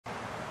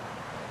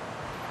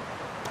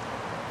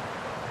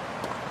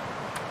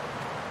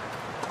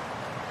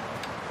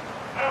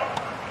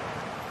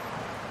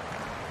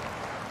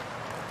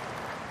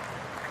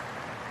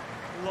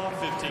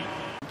15.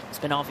 It's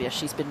been obvious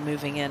she's been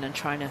moving in and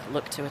trying to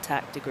look to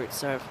attack De Groot's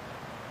serve.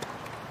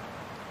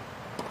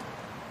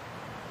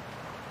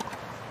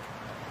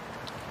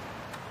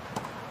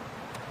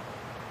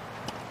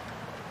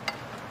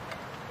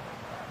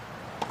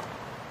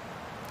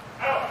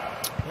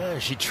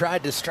 She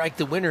tried to strike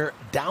the winner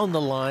down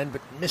the line, but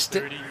missed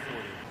it. 30, 40.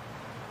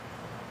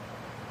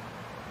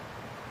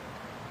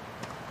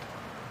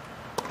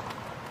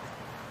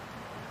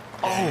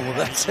 Oh,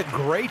 that's a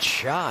great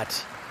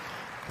shot.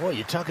 Boy,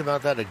 you talk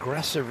about that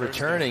aggressive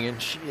returning, and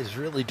she is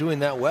really doing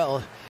that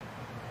well.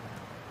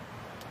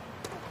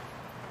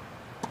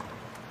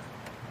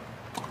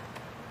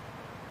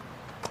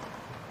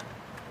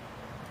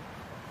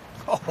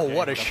 Oh,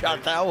 what a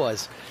shot that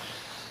was.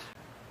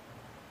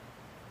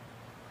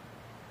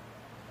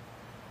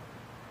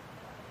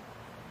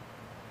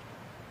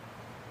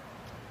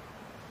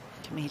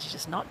 Kamiji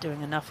just not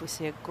doing enough. We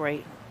see a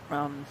great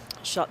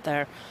shot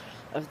there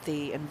of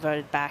the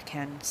inverted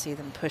backhand. See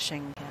them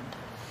pushing. And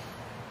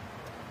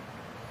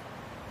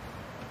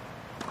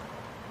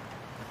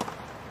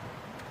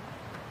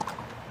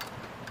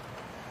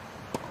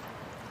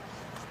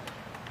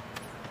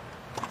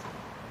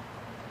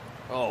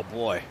oh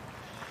boy.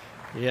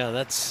 Yeah,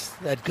 that's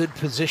that good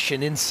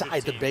position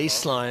inside the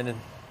baseline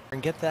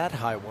and get that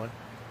high one.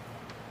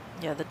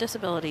 yeah, the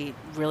disability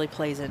really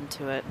plays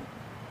into it.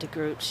 De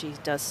Groot, she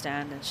does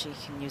stand and she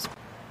can use.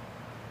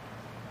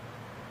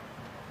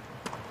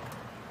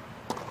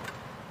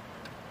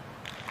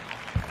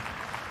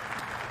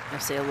 You'll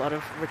see a lot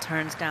of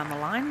returns down the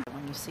line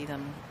when you see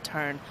them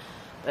turn,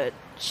 but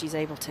she's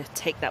able to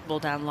take that ball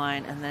down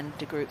line, and then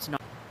De Groot's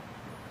not.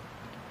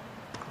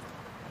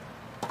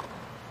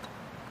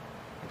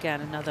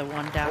 Again, another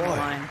one down the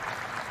line.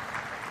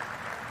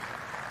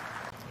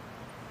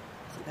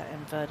 See that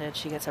inverted?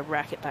 She gets a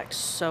racket back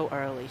so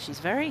early. She's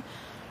very.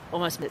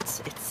 Almost,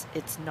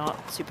 it's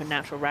not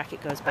supernatural.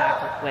 Racket goes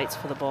back, waits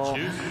for the ball.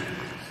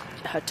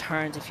 Her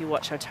turns, if you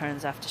watch her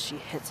turns after she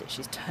hits it,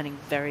 she's turning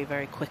very,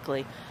 very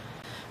quickly,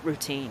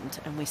 routined,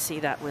 and we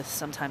see that with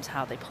sometimes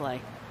how they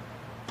play.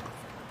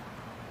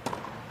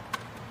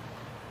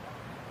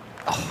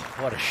 Oh,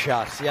 what a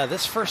shot. Yeah,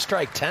 this first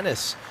strike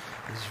tennis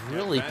is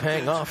really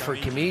paying off for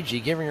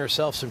Kamiji, giving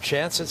herself some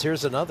chances.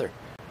 Here's another.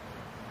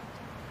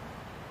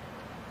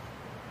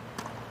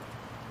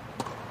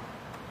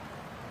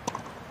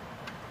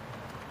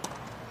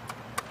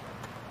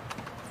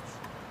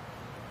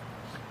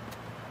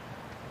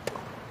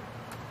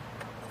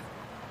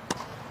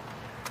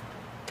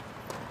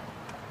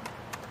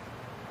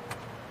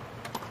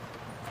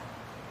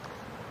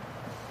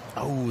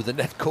 Oh, the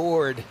net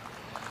cord.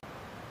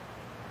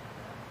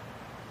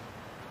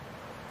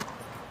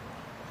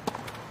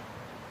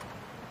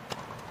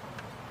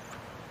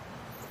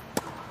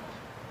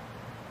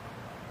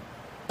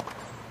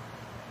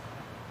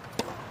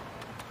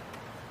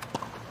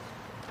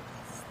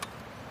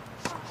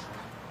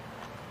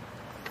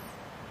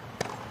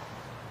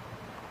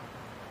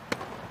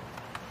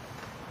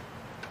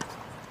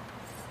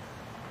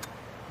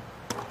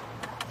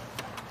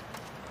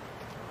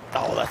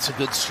 Oh, that's a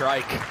good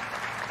strike.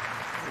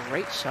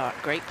 Great shot,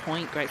 great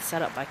point, great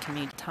setup by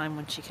Kamiji. Time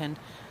when she can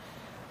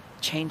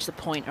change the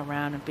point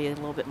around and be a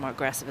little bit more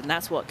aggressive, and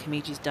that's what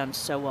Kamiji's done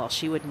so well.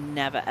 She would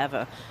never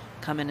ever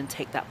come in and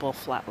take that ball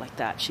flat like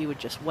that. She would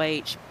just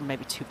wait,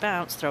 maybe two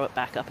bounce, throw it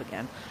back up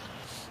again,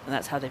 and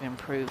that's how they've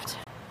improved.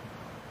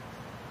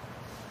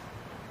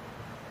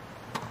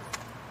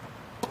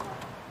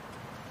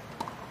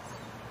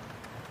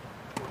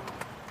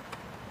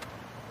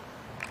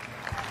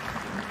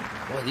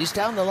 Well, these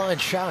down the line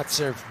shots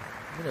are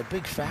a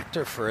big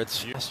factor for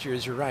it. Last year,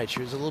 you're right,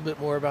 she was a little bit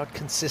more about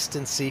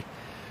consistency.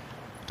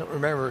 Don't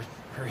remember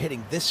her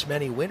hitting this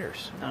many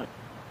winners. No.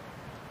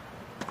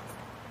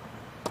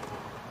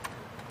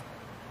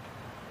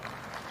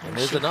 And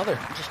there's another.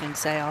 I'm just going to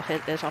say I'll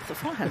hit it off the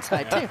forehand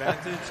side too. I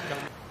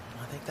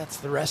think that's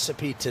the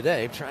recipe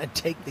today. Try and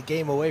take the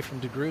game away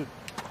from De Groot.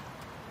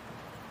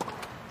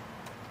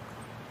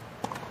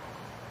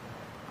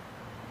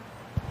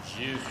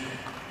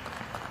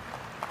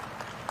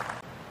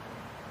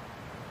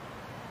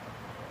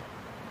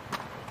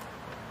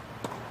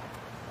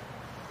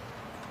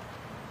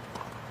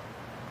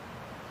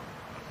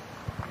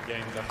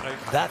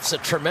 That's a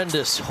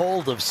tremendous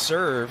hold of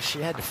serve.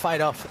 She had to fight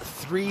off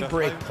 3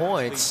 break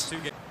points.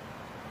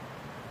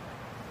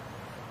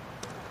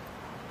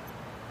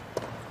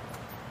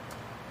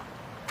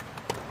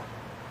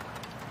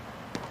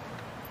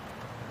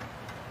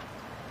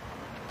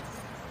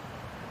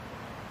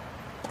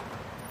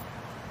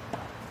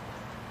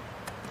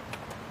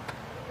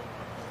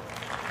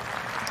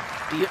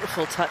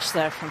 Beautiful touch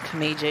there from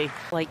Kamiji.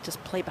 Like,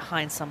 just play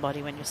behind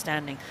somebody when you're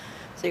standing.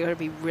 So you've got to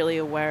be really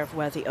aware of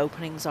where the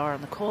openings are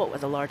on the court, where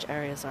the large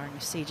areas are. And you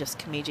see just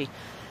Kamiji,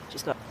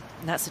 she's got,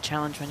 and that's the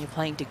challenge when you're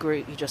playing De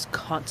Groot. You're just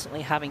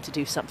constantly having to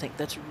do something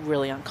that's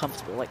really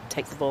uncomfortable, like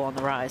take the ball on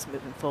the rise,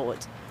 moving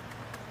forwards.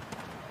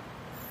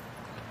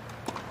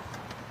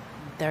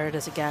 There it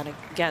is again.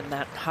 Again,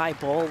 that high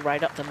ball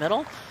right up the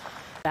middle.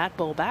 Bad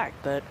ball back,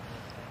 but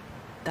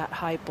that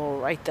high ball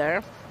right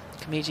there.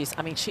 Kamiji's,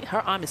 I mean,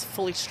 her arm is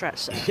fully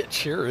stretched there. It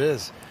sure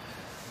is.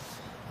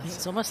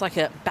 It's almost like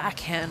a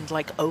backhand,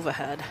 like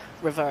overhead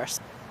reverse.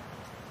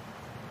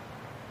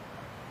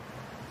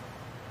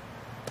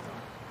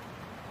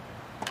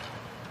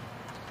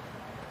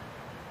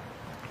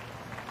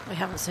 We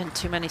haven't seen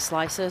too many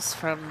slices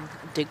from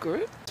De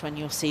Groot. It's when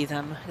you'll see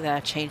them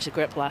change the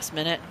grip last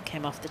minute,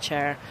 came off the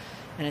chair,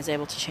 and is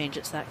able to change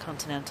it to that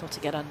continental to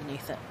get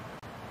underneath it.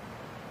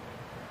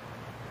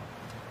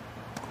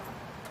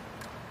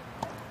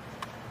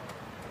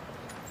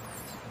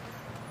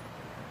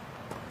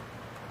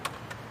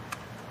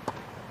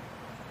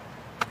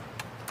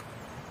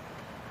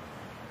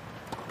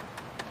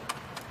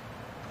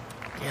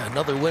 Yeah,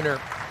 another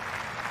winner.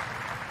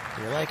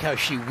 You like how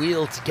she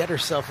wheeled to get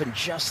herself in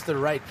just the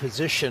right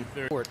position.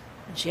 And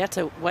she had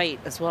to wait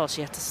as well.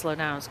 She had to slow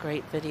down. It's a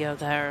great video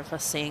there of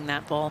us seeing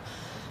that ball.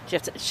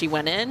 She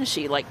went in,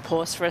 she like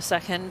paused for a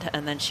second,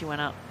 and then she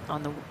went up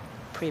on the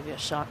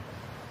previous shot.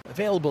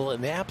 Available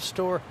in the App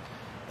Store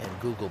and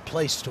Google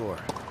Play Store.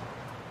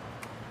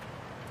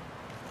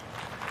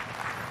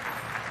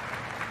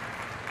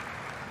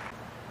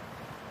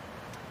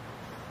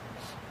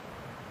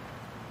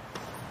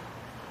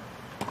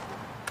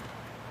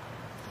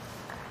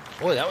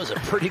 Boy, that was a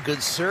pretty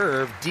good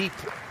serve. Deep,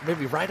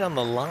 maybe right on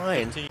the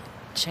line.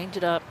 Change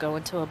it up, go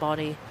into her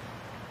body.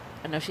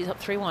 I know she's up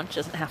 3-1. She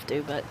doesn't have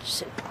to, but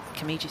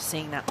Kamiji's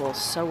seeing that ball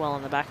so well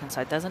on the backhand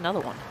side. There's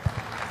another one.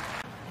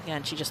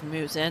 Again, she just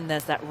moves in.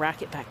 There's that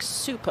racket back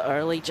super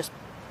early. Just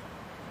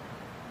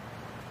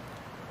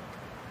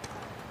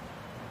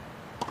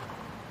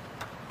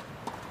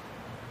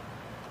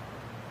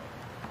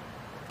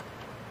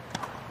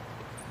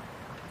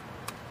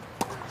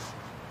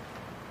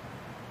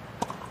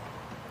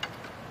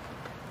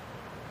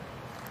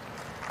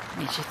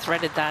she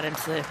threaded that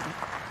into the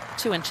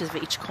 2 inches of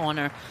each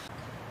corner.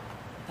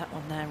 That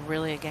one there,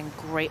 really, again,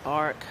 great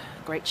arc,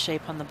 great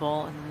shape on the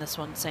ball. And then this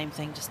one, same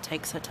thing, just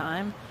takes her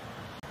time.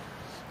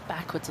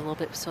 Backwards a little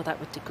bit. We saw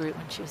that with De Groot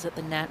when she was at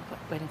the net,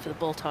 waiting for the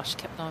ball toss. She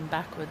kept going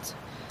backwards.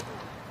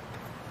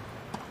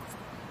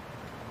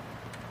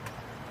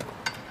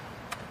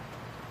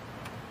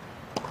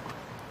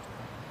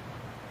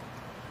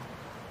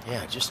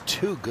 Yeah, just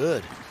too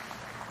good.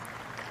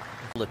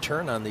 The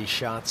turn on these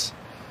shots.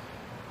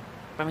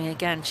 I mean,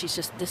 again,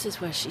 this is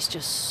where she's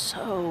just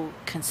so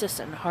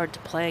consistent and hard to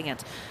play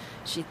against.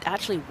 She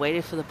actually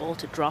waited for the ball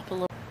to drop a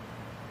little.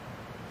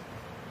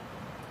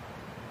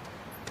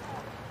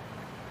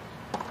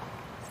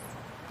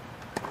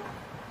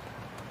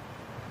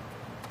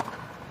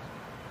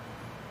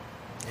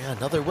 Yeah,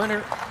 another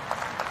winner.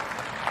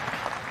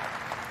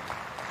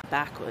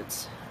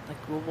 Backwards. Like,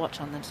 we'll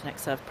watch on the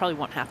next serve. Probably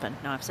won't happen.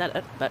 Now I've said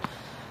it, but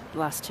the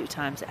last 2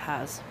 times it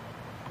has.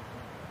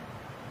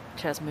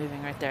 Chair's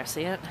moving right there,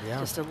 see it? Yeah.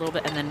 Just a little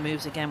bit, and then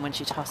moves again when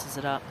she tosses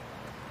it up.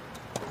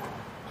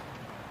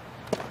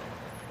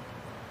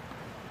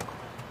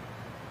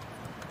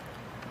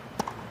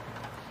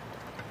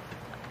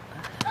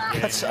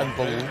 That's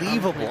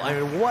unbelievable. I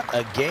mean, what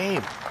a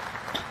game.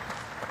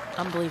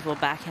 Unbelievable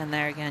backhand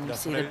there again. You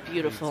see the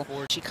beautiful.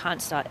 She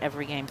can't start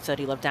every game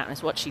 30 love down.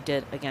 Is what she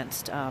did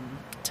against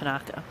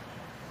Tanaka.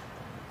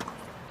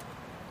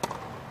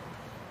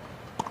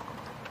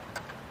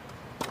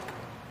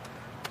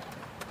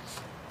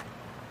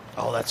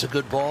 Oh, that's a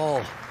good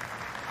ball.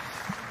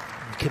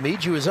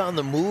 Kamiji was on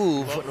the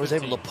move and was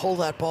able to pull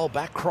that ball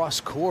back cross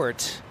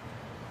court.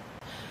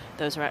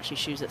 Those are actually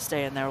shoes that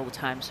stay in there all the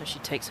time, so she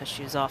takes her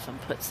shoes off and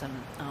puts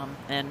them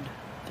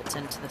fits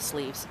into the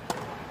sleeves.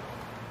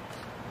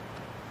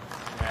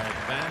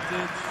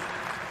 Advantage,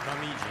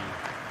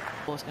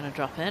 Kamiji. Ball's going to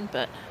drop in,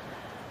 but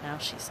now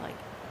she's like,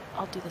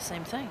 I'll do the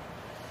same thing.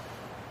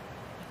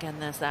 Again,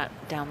 there's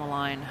that down the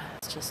line.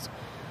 It's just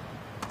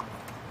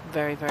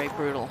very, very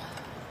brutal.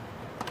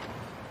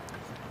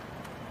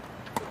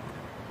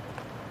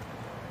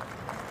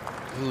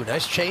 Ooh,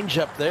 nice change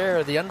up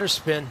there, the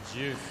underspin.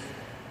 Juice.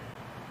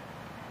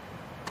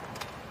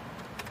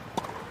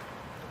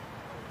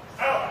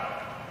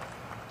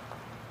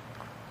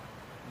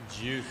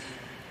 Juice.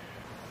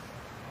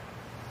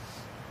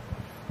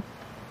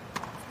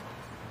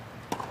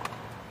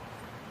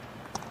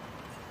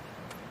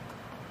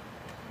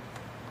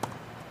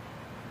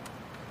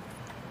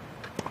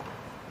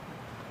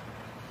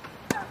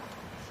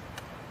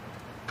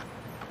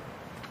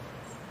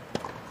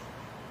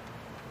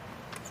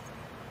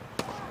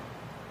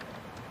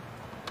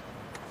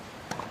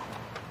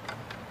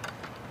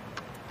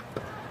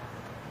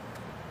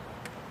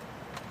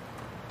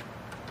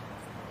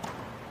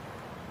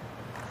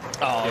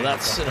 Oh,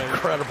 that's an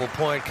incredible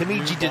point.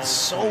 Kamiji did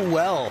so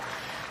well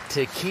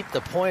to keep the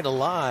point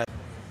alive.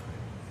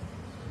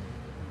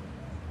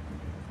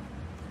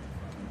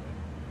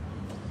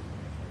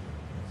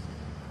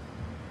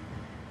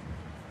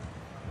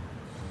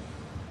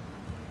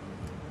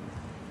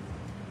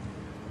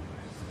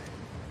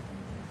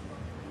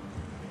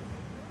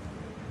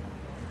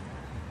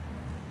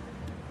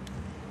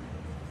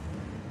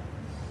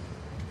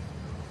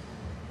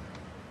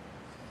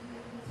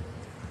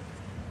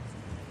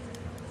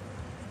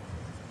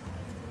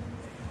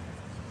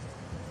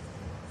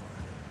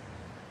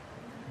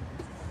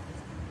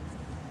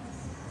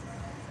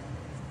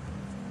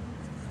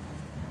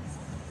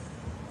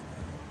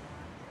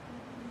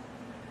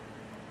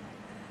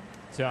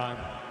 Time.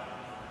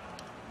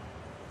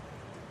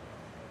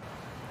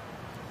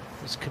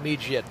 This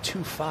Kamiji at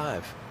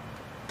 2-5.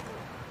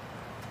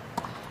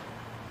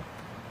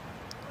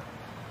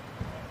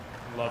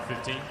 Love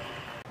 15.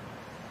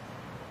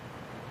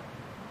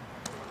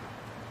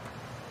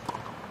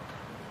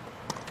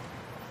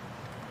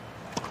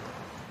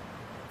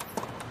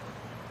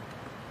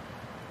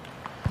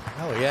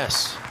 Oh,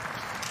 yes.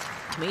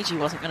 Kamiji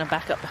wasn't going to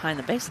back up behind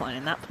the baseline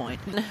in that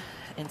point.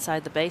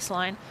 Inside the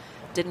baseline,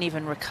 didn't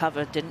even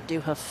recover, didn't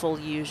do her full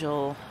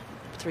usual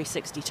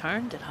 360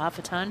 turn, did half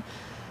a turn,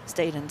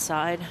 stayed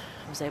inside,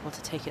 was able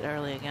to take it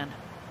early again.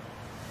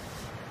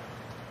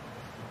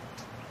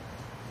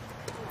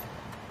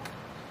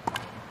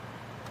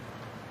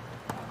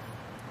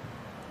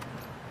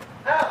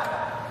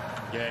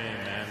 Game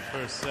and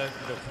first set,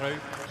 the throw.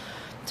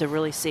 To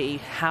really see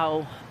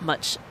how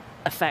much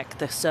effect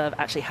the serve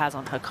actually has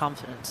on her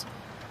confidence.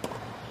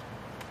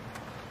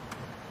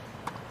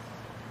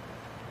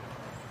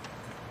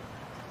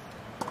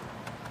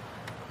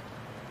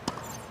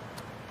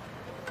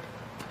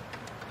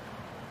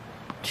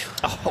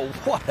 Oh,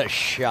 what a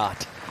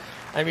shot.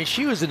 I mean,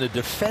 she was in a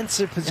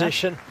defensive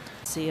position.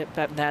 Yeah. See it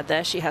back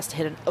there. She has to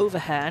hit an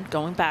overhand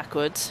going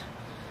backwards.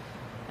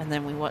 And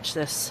then we watch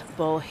this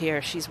ball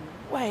here. She's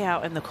way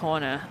out in the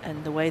corner,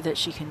 and the way that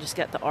she can just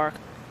get the arc.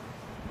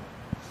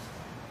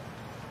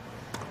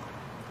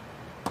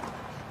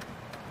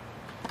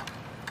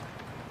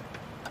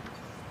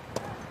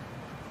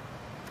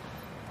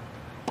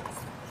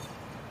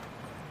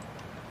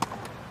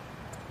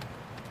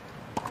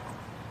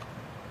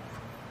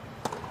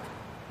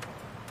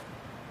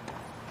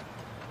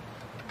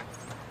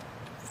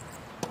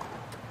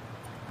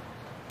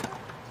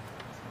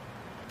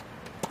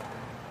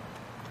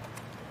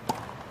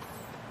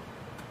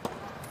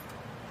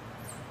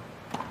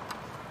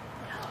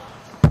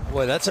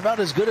 Boy, that's about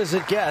as good as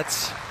it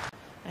gets.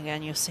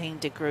 Again, you're seeing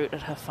De Groot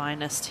at her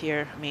finest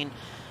here. I mean,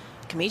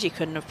 Kamiji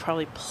couldn't have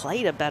probably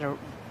played a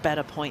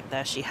better point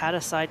there. She had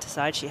her side to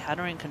side. She had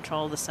her in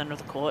control of the center of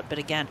the court. But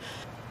again,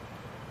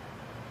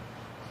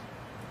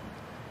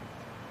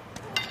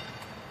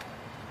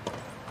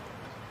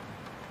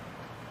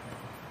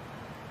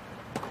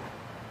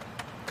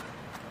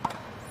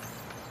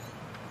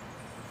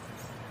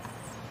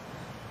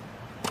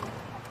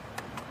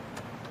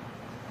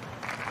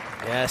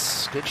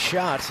 yes, good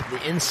shot.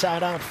 The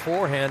inside-out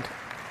forehand.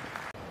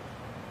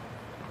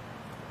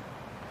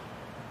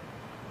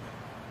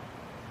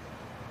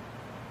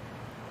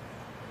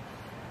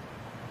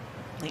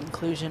 the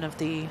inclusion of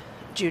the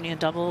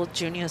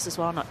juniors as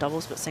well, not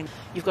doubles, but singles.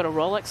 You've got a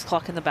Rolex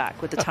clock in the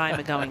back with the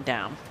timer going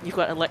down. You've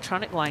got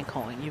electronic line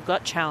calling. You've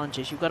got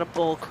challenges. You've got a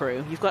ball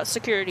crew. You've got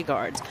security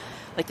guards.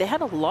 Like, they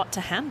had a lot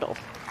to handle.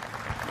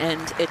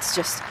 And it's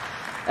just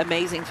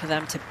amazing for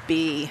them to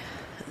be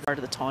part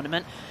of the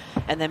tournament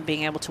and then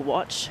being able to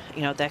watch,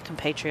 you know, their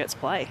compatriots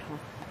play.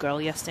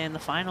 Girl yesterday in the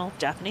final,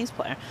 Japanese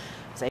player.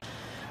 So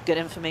good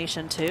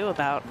information too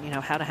about, you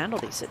know, how to handle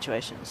these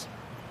situations.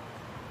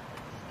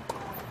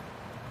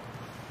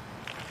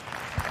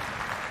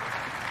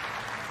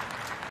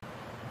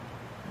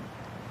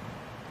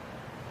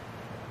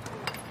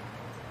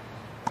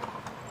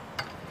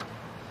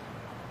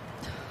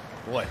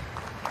 Boy.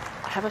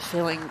 I have a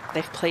feeling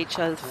they've played each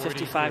other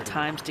 55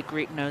 times. De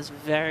Groot knows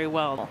very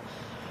well.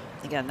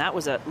 Again, that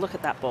was a look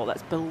at that ball.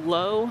 That's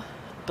below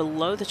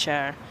the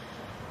chair.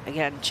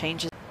 Again,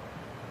 changes.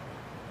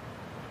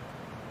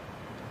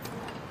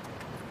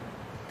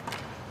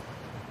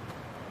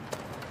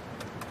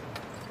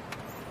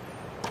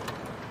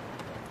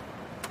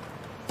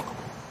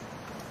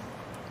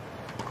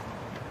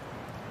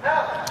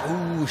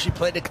 Ooh, she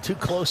played it too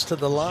close to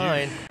the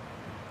line.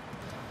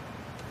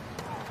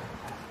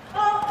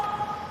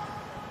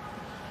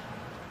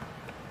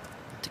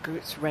 De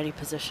Groot's ready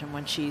position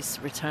when she's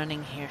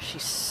returning here.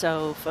 She's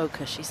so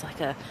focused. She's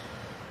like a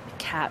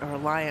cat or a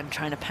lion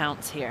trying to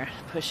pounce here.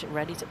 Push it,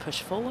 ready to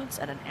push forwards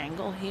at an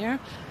angle here.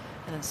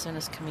 And as soon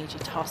as Kamiji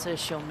tosses,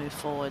 she'll move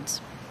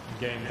forwards.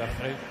 Game, the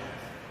throw.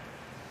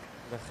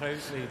 The throw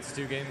leads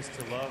 2 games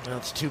to love.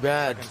 That's too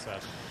bad.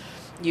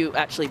 You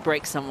actually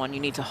break someone, you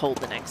need to hold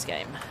the next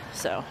game.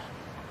 So,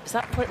 is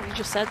that what you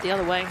just said the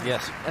other way?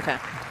 Yes. Okay.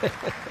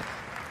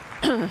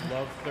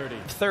 Love 30.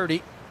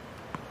 30.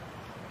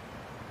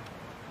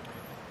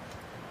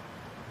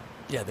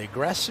 Yeah, the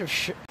aggressive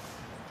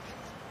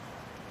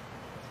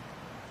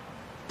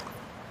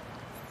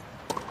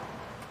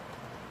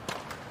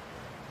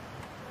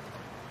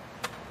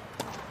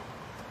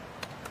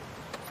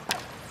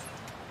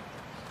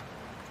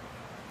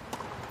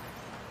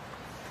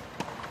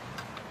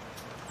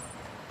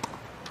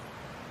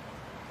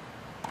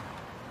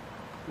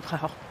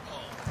Wow.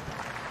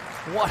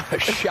 What a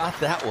shot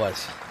that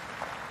was.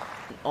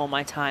 All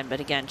my time, but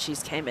again,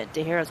 she's came in.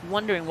 Dahira's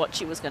wondering what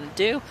she was going to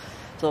do.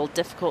 It's a little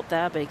difficult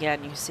there, but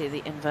again, you see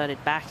the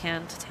inverted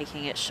backhand,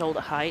 taking it shoulder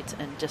height,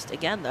 and just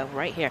again, though,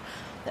 right here,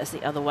 that's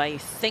the other way. You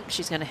think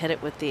she's going to hit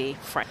it with the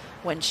front.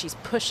 When she's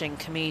pushing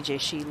Kamiji,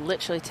 she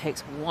literally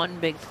takes one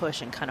big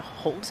push and kind of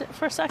holds it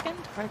for a second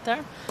right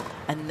there,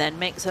 and then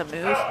makes a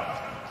move.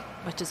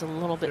 which is a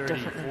little bit 30,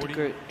 different than 40. De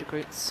Groot. De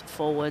Groot's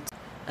forwards,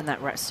 and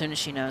that right, as soon as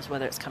she knows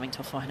whether it's coming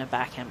to a forehand or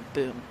backhand,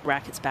 boom,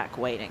 racket's back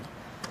waiting.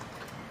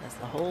 There's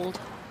the hold.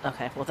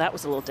 Okay, well that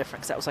was a little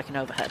different because that was like an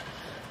overhead.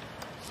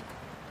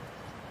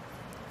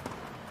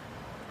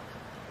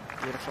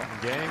 Beautiful.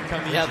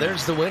 Yeah,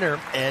 there's the winner,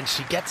 and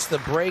she gets the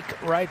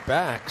break right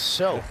back.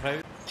 So.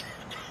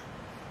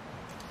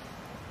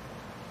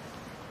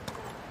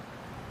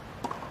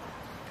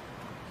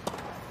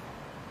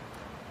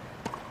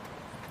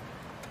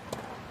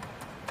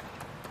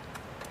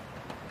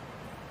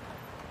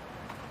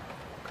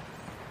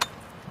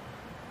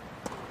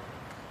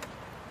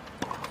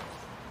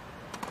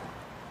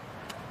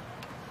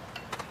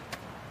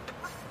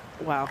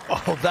 Wow.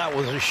 Oh, that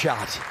was a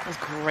shot. That was a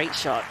great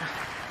shot.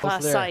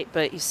 Last sight,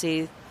 but you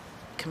see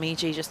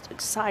Kamiji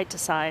just side to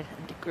side,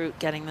 and De Groot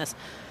getting this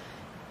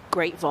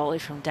great volley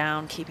from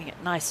down, keeping it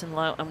nice and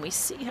low. And we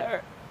see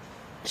her,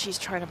 she's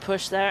trying to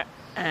push there,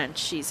 and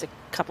she's a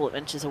couple of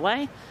inches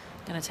away.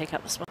 Going to take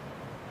out the spot.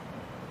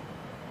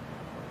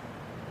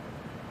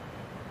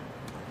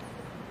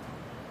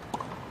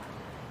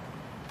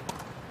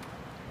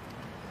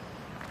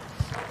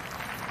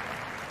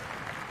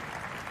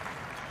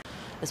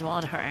 As well,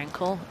 on her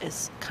ankle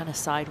is kind of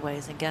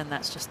sideways. Again,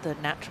 that's just the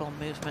natural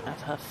movement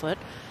of her foot.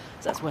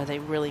 So that's where they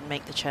really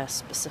make the chess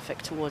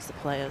specific towards the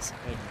players.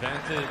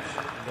 Advantage,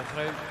 De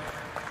Groot.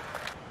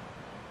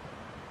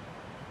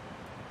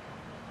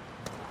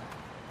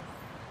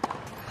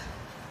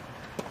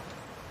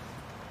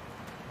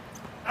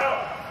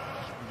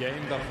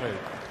 Game, De Groot.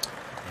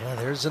 Yeah,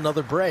 there's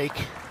another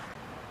break.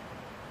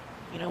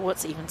 You know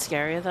what's even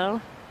scarier though?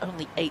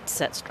 Only 8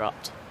 sets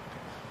dropped.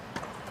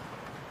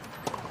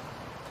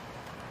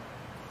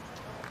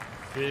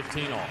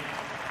 15 all.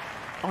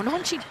 Oh, no,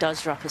 when she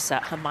does drop a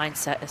set, her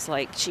mindset is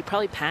like, she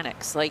probably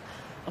panics. Like,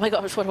 oh my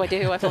gosh, what do I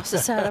do? I've lost a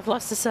set, I've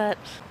lost a set.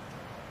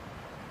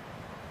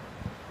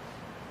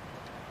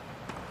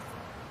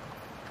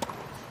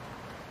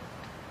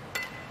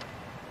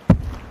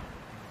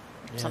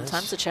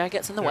 Sometimes the chair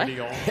gets in the way.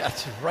 Yeah,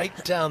 it's right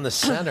down the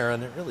center,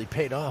 and it really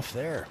paid off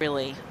there.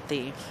 Really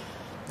the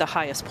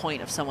highest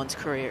point of someone's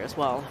career as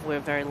well. We're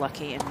very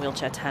lucky in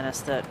wheelchair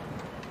tennis that,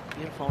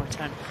 beautiful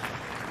return.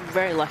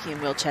 Very lucky in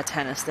wheelchair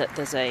tennis that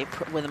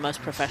we're the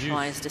most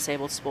professionalized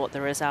disabled sport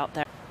there is out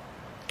there.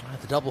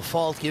 The double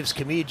fault gives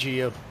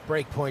Kamiji a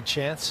breakpoint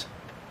chance.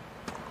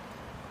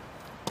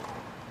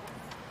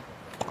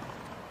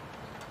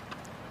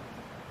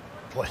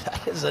 Boy,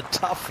 that is a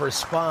tough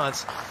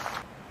response.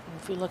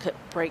 If we look at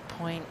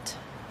breakpoints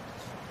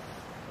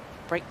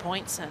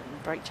and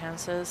break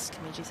chances,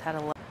 Kamiji's had a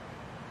lot.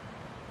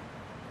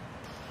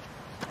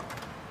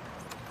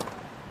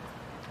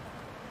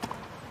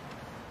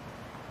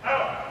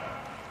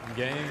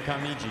 Game,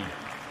 Kamiji.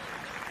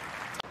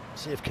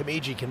 See if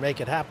Kamiji can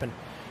make it happen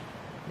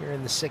here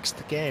in the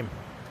 6th game.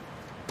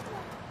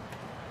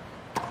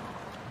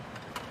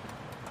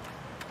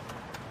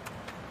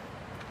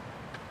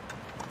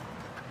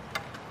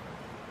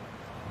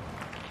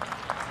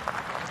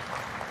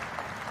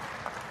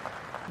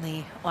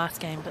 The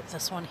last game, but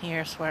this one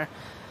here is where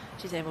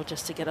she's able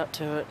just to get up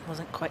to it.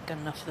 Wasn't quite good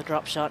enough for the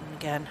drop shot, and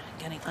again,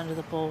 getting under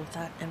the ball with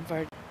that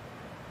invert.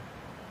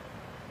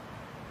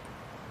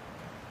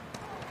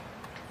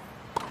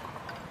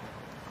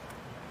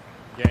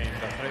 Game,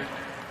 De Groot.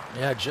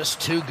 Yeah, just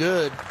too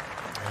good.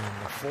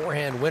 And the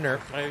forehand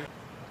winner.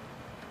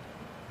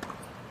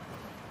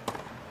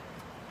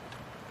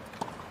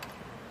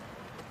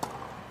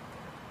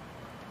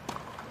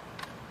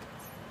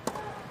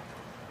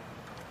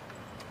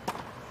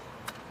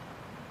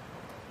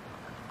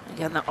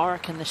 Again, the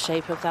arc and the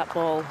shape of that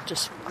ball,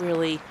 just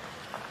really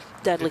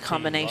deadly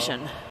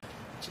combination.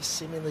 Just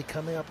seemingly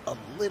coming up a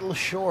little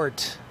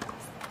short.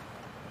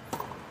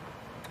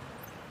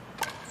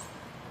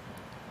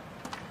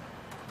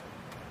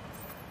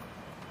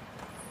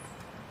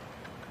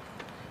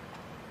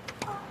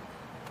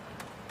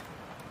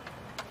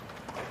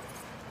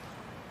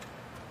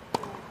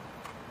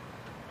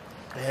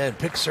 And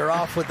picks her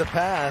off with the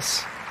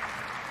pass.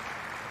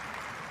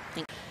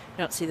 You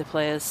don't see the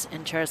players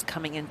in chairs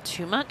coming in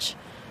too much.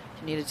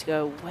 You needed to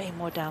go way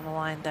more down the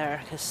line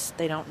there because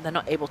they're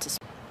not able to.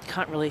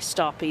 Can't really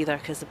stop either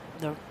because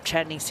the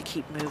chair needs to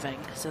keep moving.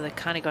 So they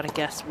kind of got to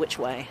guess which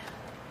way.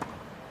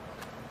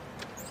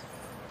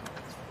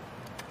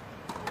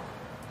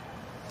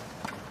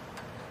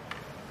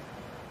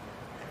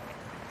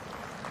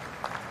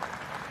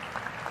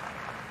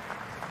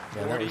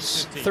 Yeah, that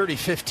was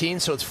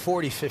 30-15, so it's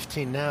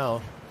 40-15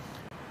 now.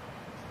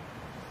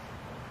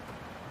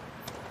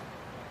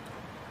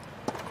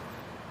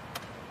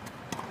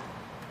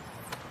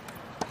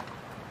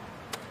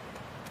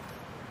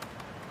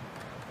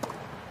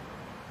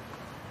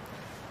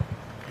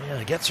 Yeah,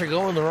 it gets her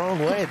going the wrong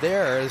way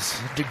there as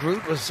De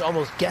Groot was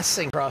almost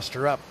guessing, crossed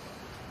her up.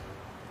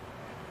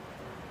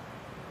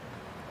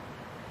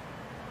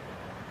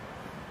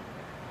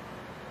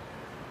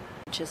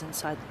 Inches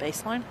inside the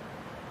baseline.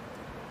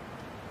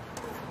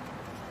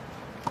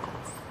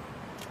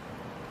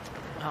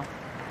 Wow.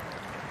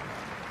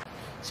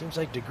 Seems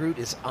like De Groot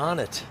is on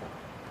it.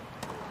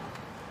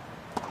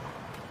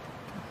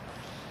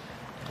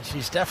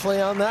 She's definitely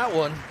on that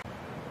one.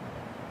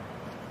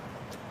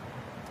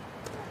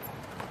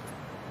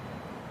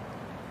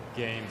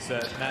 Game,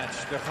 set,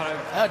 match. De Groot.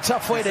 A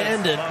tough way to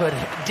end it, but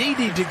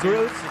Diede De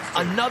Groot,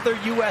 another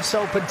U.S.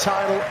 Open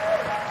title,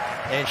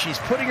 and she's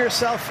putting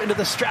herself into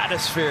the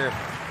stratosphere.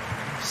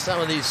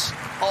 Some of these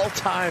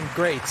all-time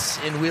greats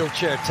in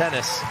wheelchair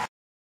tennis.